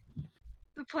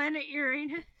 The planet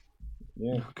Uranus.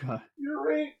 Yeah. Oh god. You're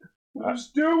right.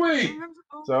 Who's doing? Remember?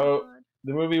 Oh So- my God.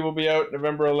 The movie will be out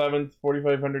November 11th,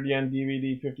 4,500 yen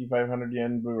DVD, 5,500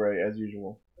 yen Blu-ray, as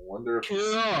usual. I wonder if Cool,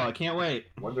 I can't wait.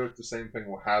 the same thing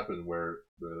will happen where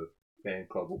the fan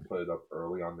club will put it up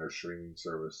early on their streaming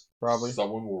service. Probably.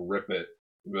 Someone will rip it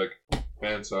and be like,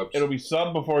 fan subs. It'll be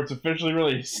subbed before it's officially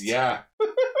released. Yeah.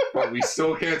 But we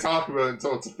still can't talk about it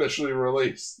until it's officially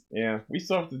released. Yeah. We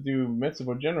still have to do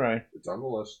Metsubo Jinrai. It's on the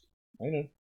list. I know.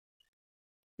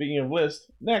 Speaking of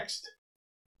list, next.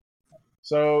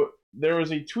 So, there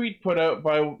was a tweet put out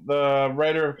by the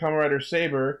writer of Kamen Rider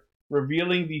Saber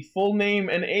revealing the full name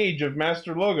and age of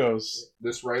Master Logos.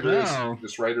 This writer is Oh. a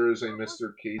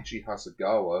Mr. Keiichi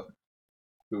Hasegawa,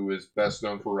 who is best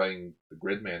known for writing the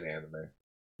Gridman anime.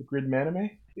 The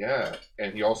Gridmanime? Yeah,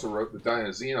 and he also wrote the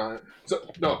Dynazenon.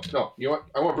 So no, you know what?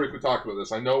 I want to briefly talk about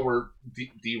this. I know we're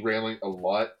derailing a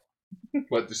lot,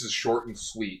 but this is short and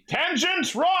sweet.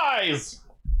 Tangent rise!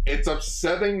 It's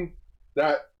upsetting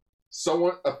that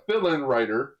a fill-in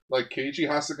writer like Keiichi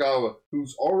Hasegawa,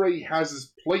 who's already has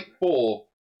his plate full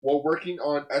while working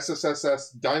on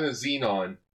SSSS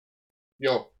Dynazenon,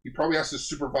 he probably has to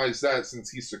supervise that since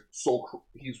he's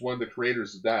one of the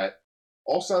creators of that.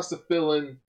 Also has to fill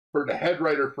in for the head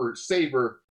writer for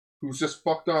Saber, who's just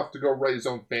fucked off to go write his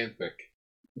own fanfic.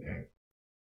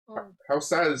 Oh, How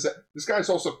sad is that? This guy's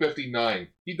also 59.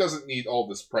 He doesn't need all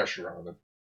this pressure on him.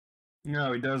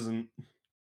 No, he doesn't.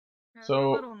 yeah,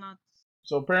 So- a little nuts.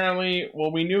 So apparently,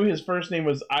 well, we knew his first name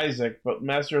was Isaac, but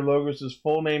Master Logos'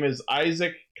 full name is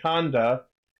Isaac Kanda,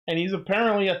 and he's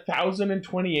apparently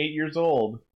 1,028 years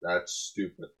old. That's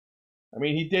stupid. I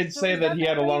mean, he did So say is that that he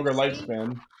had a their way longer of saying-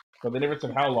 lifespan, but they never said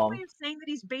Is how that a long. way of saying that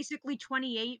he's basically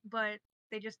 28, but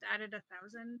they just added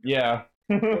 1,000? Yeah.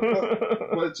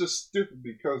 But it's just stupid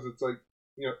because it's like,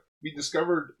 we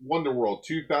discovered Wonderworld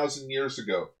 2,000 years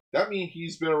ago. That means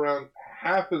he's been around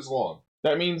half as long.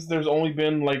 That means there's only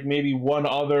been, like, maybe one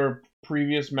other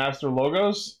previous Master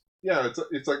Logos? Yeah,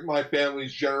 it's like my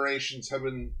family's generations have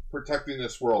been protecting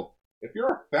this world. If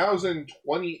you're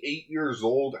 1,028 years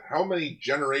old, how many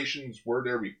generations were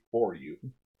there before you?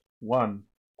 One.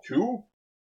 2?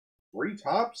 3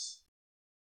 tops?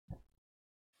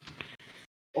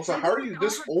 Also, how are you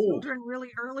this Offered old? Children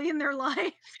really early in their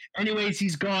life. Anyways,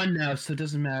 he's gone now, so it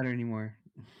doesn't matter anymore.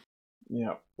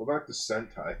 Yeah. Go back to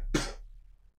Sentai.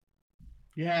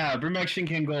 Yeah, bring back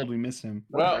Shinken Gold. We miss him.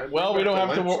 Well, we don't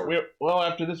have to. Lancer. Well,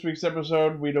 after this week's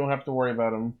episode, we don't have to worry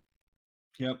about him.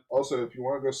 Yep. Also, if you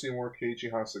want to go see more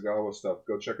Keiichi Hasegawa stuff,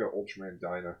 go check out Ultraman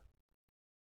Dyna.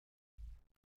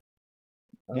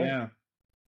 Alright. Yeah.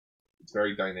 It's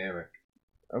very dynamic.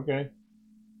 Okay.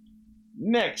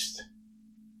 Next.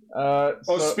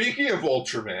 Speaking of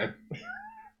Ultraman,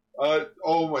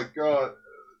 oh my god.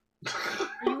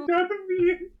 What happened?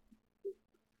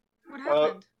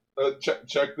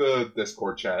 Check the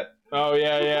Discord chat. Oh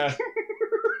yeah. Yes.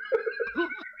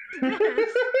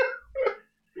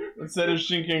 Instead of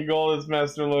Shinken Gold, it's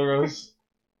Master Logos.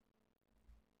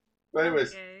 But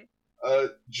anyways, Okay.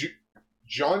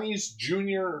 Johnny's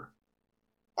junior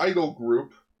idol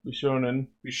group, Bishonen.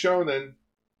 Bishonen,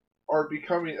 are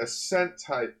becoming a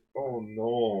Sentai. Oh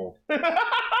no.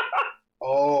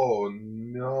 Oh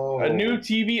no. A new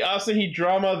TV Asahi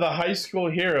drama, The High School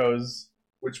Heroes.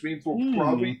 Which means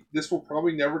this will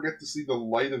probably never get to see the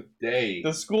light of day.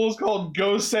 The school is called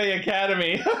Gosei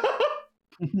Academy.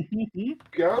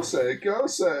 Go say.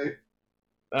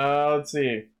 Let's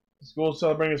see. The school is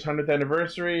celebrating its 100th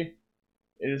anniversary.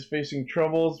 It is facing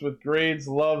troubles with grades,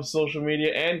 love, social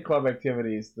media, and club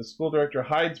activities. The school director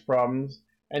hides problems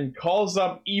and calls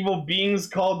up evil beings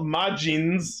called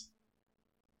Majins.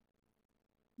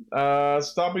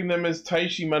 Stopping them is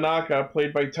Taishi Manaka,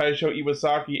 played by Taisho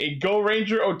Iwasaki, a Go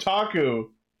Ranger otaku.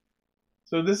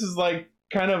 So this is like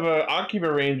kind of a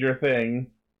Akiba Ranger thing.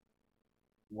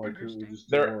 Why couldn't we just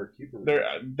do They're- more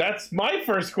Keeper? That's my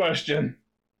first question.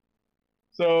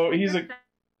 So he's a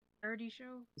nerdy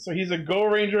show. Go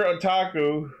Ranger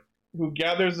otaku who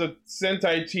gathers a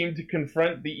Sentai team to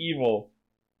confront the evil.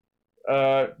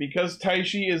 Because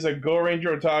Taishi is a Go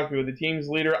Ranger otaku, the team's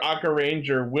leader, Aka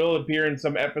Ranger, will appear in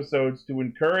some episodes to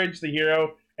encourage the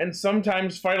hero and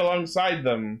sometimes fight alongside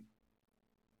them.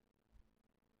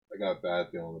 I got a bad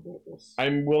feeling about this.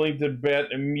 I'm willing to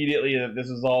bet immediately that this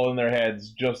is all in their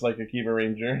heads, just like Akiba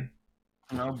Ranger.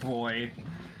 Oh boy.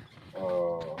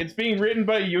 It's being written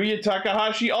by Yuya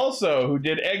Takahashi also, who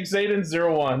did Exate and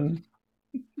 01.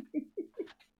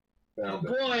 Found it.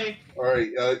 Boy. All right,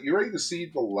 you ready to see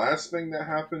the last thing that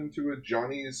happened to a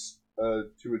Johnny's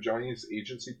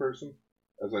agency person?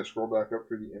 As I scroll back up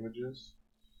through the images,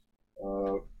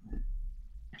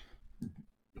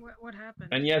 What happened?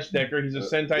 And yes, Decker, he's a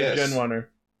Sentai yes. Gen 1er.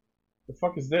 The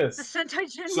fuck is A this?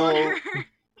 Sentai Gen So- 1er.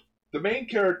 the main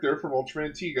character from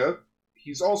Ultraman Tiga,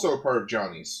 he's also a part of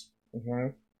Johnny's.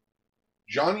 Mhm.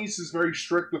 Johnny's is very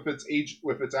strict with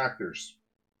its actors,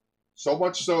 so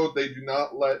much so they do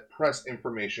not let press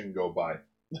information go by.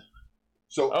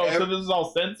 So, Oh, so this is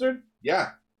all censored?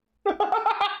 yeah,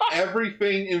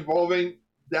 everything involving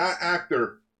that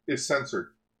actor is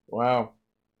censored. Wow.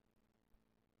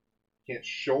 Can't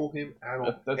show him at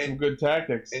all. That's some and, good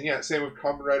tactics. and yeah, same with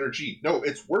Kamen Rider G. No,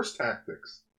 it's worse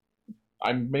tactics.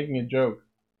 I'm making a joke.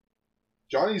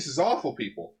 Johnny's is awful,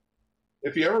 people.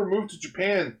 If you ever move to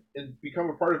Japan and become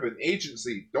a part of an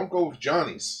agency, don't go with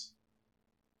Johnny's.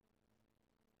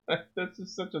 That's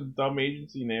just such a dumb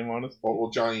agency name, honestly. Well,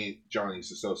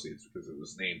 Johnny's Associates, because it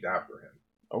was named after him.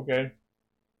 Okay.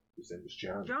 His name was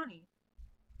Johnny. Johnny.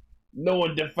 No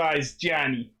one defies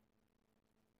Johnny.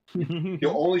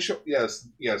 He'll only show. Yes,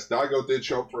 Daigo did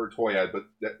show up for a toy ad, but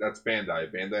that's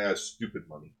Bandai. Bandai has stupid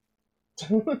money.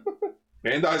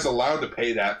 Bandai's allowed to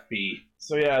pay that fee.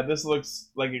 So yeah, this looks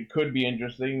like it could be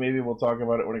interesting. Maybe we'll talk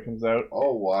about it when it comes out.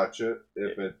 I'll watch it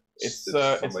if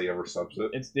somebody ever subs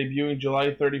it. It's debuting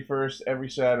July 31st every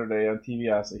Saturday on TV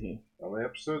Asahi. How many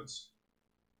episodes?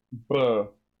 Buh.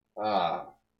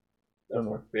 That's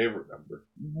my favorite number.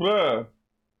 Buh.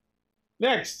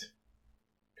 Next,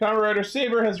 Kamen Rider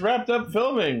Saber has wrapped up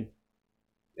filming.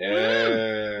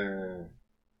 Yeah.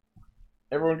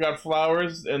 Everyone got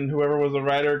flowers, and whoever was a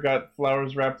writer got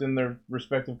flowers wrapped in their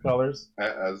respective colors.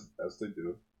 As they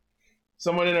do.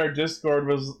 Someone in our Discord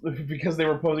was, because they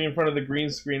were posing in front of the green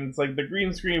screen, it's like, the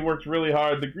green screen worked really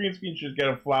hard, the green screen should get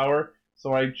a flower,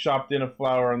 so I chopped in a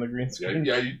flower on the green screen.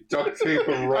 Yeah, you duct tape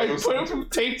a rose.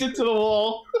 Taped it to the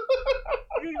wall.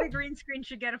 I think the green screen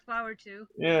should get a flower too.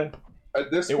 Yeah. At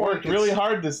this It point, worked really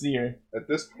hard this year. At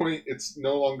this point, it's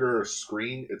no longer a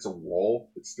screen, it's a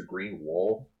wall. It's the green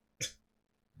wall.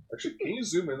 Actually, can you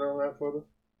zoom in on that photo?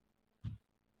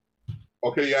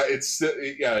 Okay, yeah,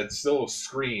 it's still a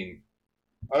screen.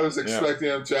 I was expecting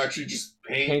them to actually just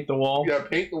paint the wall. Yeah,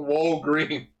 paint the wall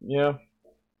green. Yeah.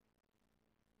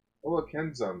 Oh, look,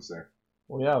 Kenzon's there.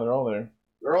 Well, yeah, they're all there.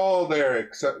 They're all there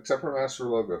except for Master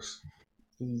Logos.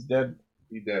 Because he's dead.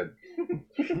 He dead.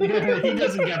 He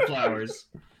doesn't get flowers.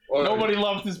 Well, Nobody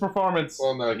loved his performance.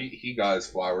 Well, no, he got his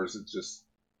flowers. It's just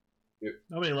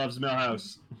Nobody loves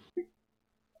Millhouse.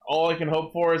 All I can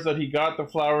hope for is that he got the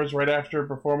flowers right after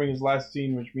performing his last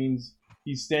scene, which means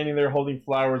he's standing there holding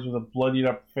flowers with a bloodied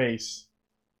up face.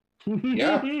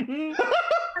 Yeah.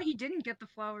 He didn't get the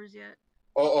flowers yet.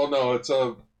 Oh no, it's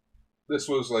this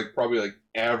was probably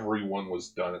everyone was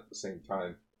done at the same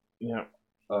time. Yeah.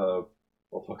 Well,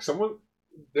 fuck,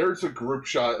 there's a group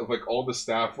shot of all the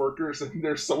staff workers, and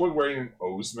there's someone wearing an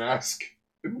O's mask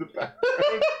in the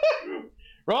background.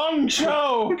 Wrong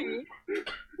show!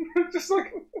 Just what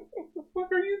the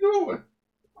fuck are you doing?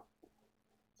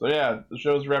 So yeah, the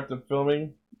show's wrapped up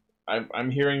filming.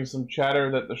 I'm hearing some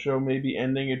chatter that the show may be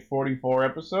ending at 44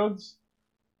 episodes.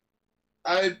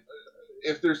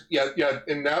 If there's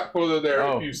in that photo there,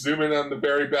 if you zoom in on the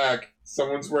very back,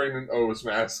 someone's wearing an O's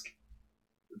mask.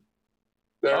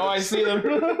 There, I see them.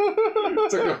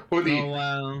 It's like a hoodie. Oh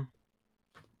wow.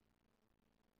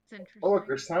 It's interesting. Oh look,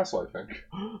 there's Tassel, I think.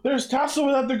 There's Tassel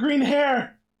without the green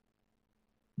hair.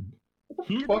 What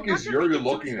the fuck is Yuri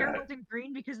looking at? Wasn't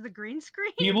green because of the green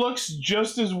screen. He looks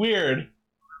just as weird.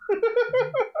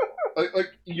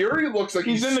 Yuri looks like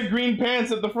he's in the green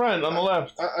pants at the front on the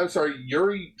left. I'm sorry,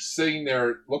 Yuri sitting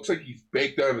there looks like he's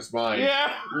baked out of his mind.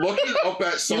 Yeah. Looking up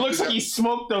at something. He looks like he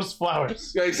smoked those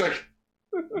flowers. Yeah, he's like,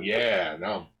 yeah,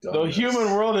 now I'm done. The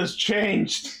human world has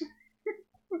changed.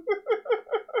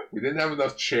 We didn't have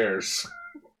enough chairs.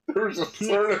 There was a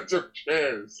shortage of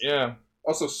chairs. Yeah.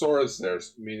 Also, Sora's there,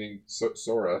 meaning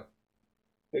Sora.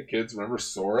 Hey kids, remember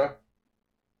Sora?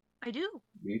 I do.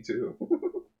 Me too.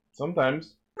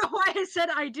 Sometimes. I don't know why I said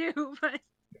I do, but...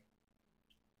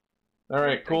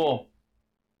 Alright, cool.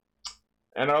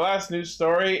 And our last news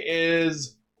story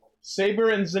is Saber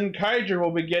and Zenkaiger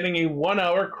will be getting a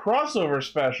 1-hour crossover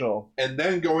special. And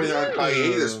then going on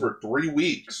hiatus for 3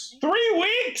 weeks. 3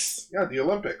 weeks?! Yeah, the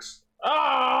Olympics.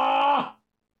 Ah!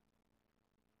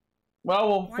 Well,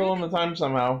 we'll fill in the time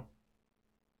somehow.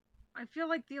 I feel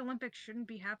like the Olympics shouldn't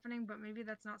be happening, but maybe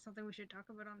that's not something we should talk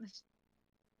about on this.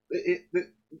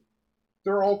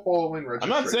 They're all following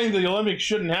registration. I'm not saying the Olympics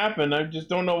shouldn't happen. I just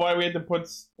don't know why we had to put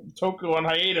Tokyo on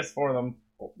hiatus for them.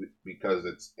 Well, because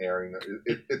it's airing.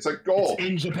 It's like golf. It's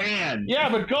in Japan. Yeah,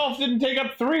 but golf didn't take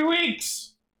up 3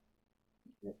 weeks.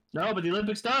 No, but the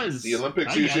Olympics does. The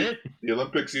Olympics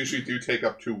usually do take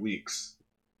up 2 weeks.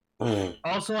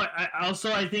 Also,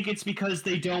 I think it's because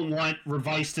they don't want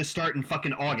Revice to start in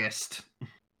fucking August.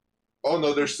 Oh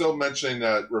no, they're still mentioning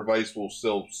that Revice will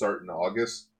still start in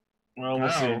August. Well, we'll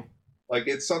see.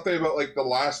 It's something about the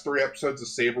last 3 episodes of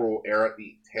Saber will air at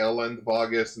the tail end of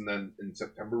August, and then in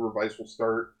September Revice will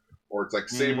start. Or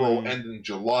it's Saber will end in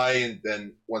July, and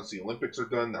then once the Olympics are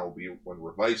done, that will be when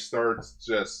Revice starts.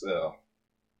 Just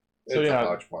it's a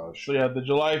hodgepodge. So yeah, the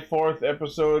July 4th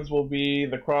episodes will be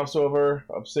the crossover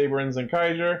of Saber and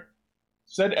Zenkaiger.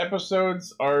 Said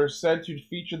episodes are said to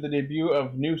feature the debut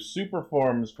of new super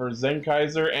forms for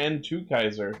Zenkaiser and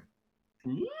Tukaiser.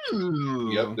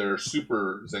 Ooh. Yep, they're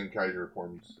super Zenkaiger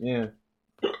forms. Yeah.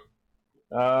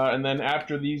 And then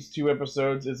after these 2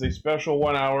 episodes is a special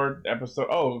 1-hour episode.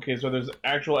 Oh, okay, so there's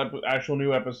actual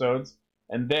new episodes,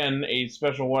 and then a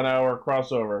special 1-hour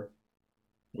crossover,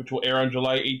 which will air on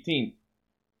July 18th.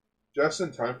 Just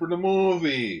in time for the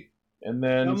movie. And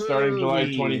then The starting July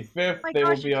movie. 25th, My they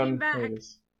will gosh, be it came on back.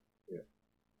 hiatus. Yeah.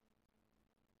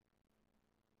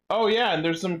 Oh yeah, and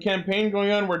there's some campaign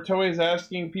going on where Toei's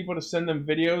asking people to send them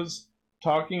videos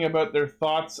talking about their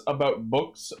thoughts about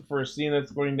books for a scene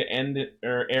that's going to end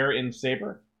or air in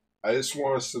Saber. I just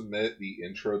want to submit the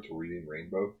intro to Reading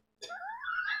Rainbow.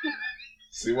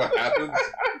 See what happens?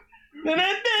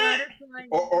 Butterfly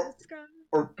Or- in the sky.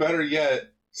 Or better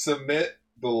yet, submit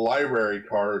the library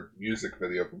card music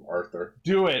video from Arthur.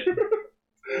 Do it.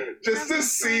 Just to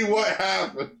see what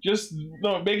happens. Just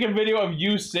make a video of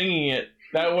you singing it.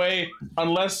 That way,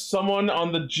 unless someone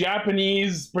on the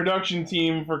Japanese production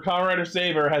team for Kamen Rider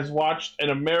Saber has watched an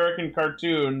American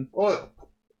cartoon. What?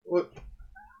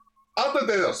 Alta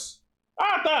dedos!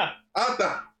 Ata!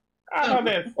 Alta! Ata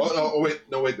des. Oh, wait,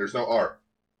 there's no R.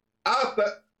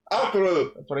 Alta!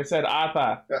 Alta! That's what I said,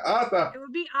 Ata. Alta! It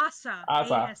would be Asa.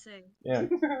 Asa. A-S-A. Yeah.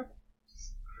 I'm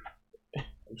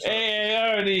sorry.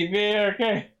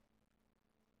 A-A-R-D-V-R-K.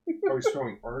 Oh, he's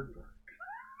spelling Arthur.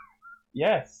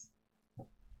 Yes.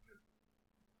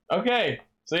 Okay,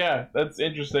 so yeah, that's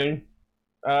interesting.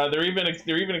 They're even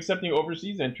accepting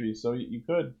overseas entries, so you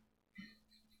could.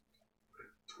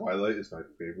 Twilight is my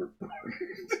favorite book.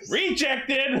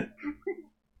 Rejected.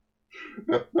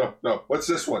 No. What's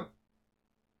this one?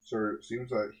 Sir, it seems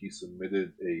that he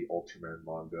submitted a Ultraman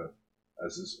manga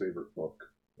as his favorite book.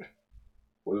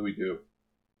 What do we do?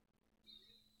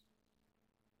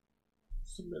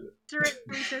 Submit it. Sir,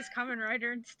 it says Kamen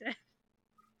Rider instead.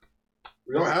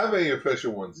 We don't have any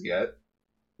official ones yet.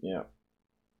 Yeah.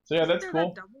 So yeah, that's Isn't there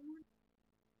cool. that double one?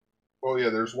 Oh yeah,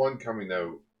 there's one coming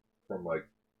out from like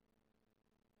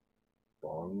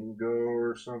Bongo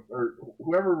or something, or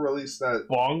whoever released that.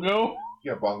 Bongo?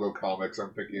 Yeah, Bongo Comics.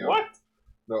 I'm thinking of. What?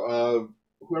 No,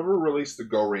 whoever released the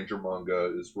Go Ranger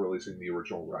manga is releasing the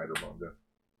original Rider manga.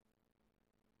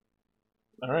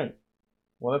 All right.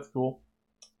 Well, that's cool.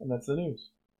 And that's the news.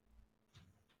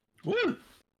 Woo!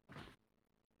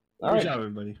 All Good right. job,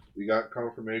 everybody. We got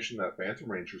confirmation that Phantom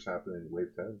Ranger's happening in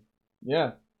Wave 10.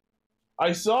 Yeah.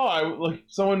 I saw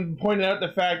someone pointed out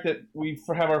the fact that we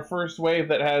have our first wave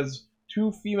that has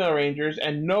 2 female rangers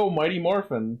and no Mighty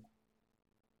Morphin.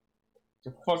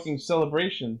 It's a fucking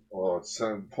celebration. Oh, it's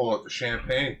time to pull out the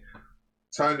champagne.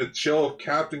 Time to chill with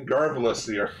Captain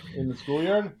Garvelus here. In the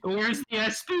schoolyard? Where's the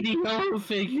SPD yellow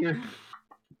figure?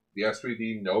 The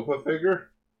SPD Nova figure?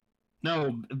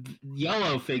 No,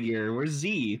 yellow figure. Where's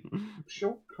Z?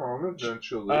 She'll come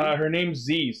eventually. Her name's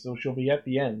Z, so she'll be at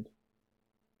the end.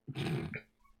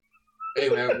 Hey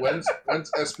man, when's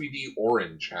SPD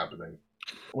Orange happening?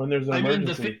 When there's an I mean,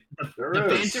 emergency. There the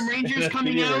is. Phantom Ranger's SPD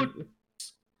coming out. Ranger.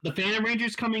 The Phantom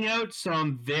Ranger's coming out, so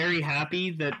I'm very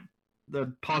happy that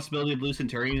the possibility of Blue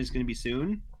Centurion is going to be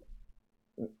soon.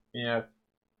 Have Yeah.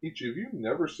 you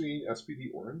never seen SPD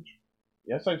Orange?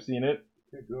 Yes, I've seen it.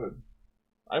 Okay, good.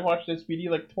 I watched SPD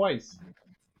like twice.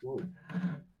 Good.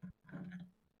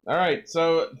 Alright,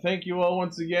 so thank you all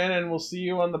once again, and we'll see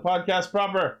you on the podcast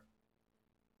proper.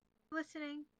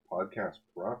 Listening. Podcast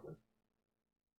proper.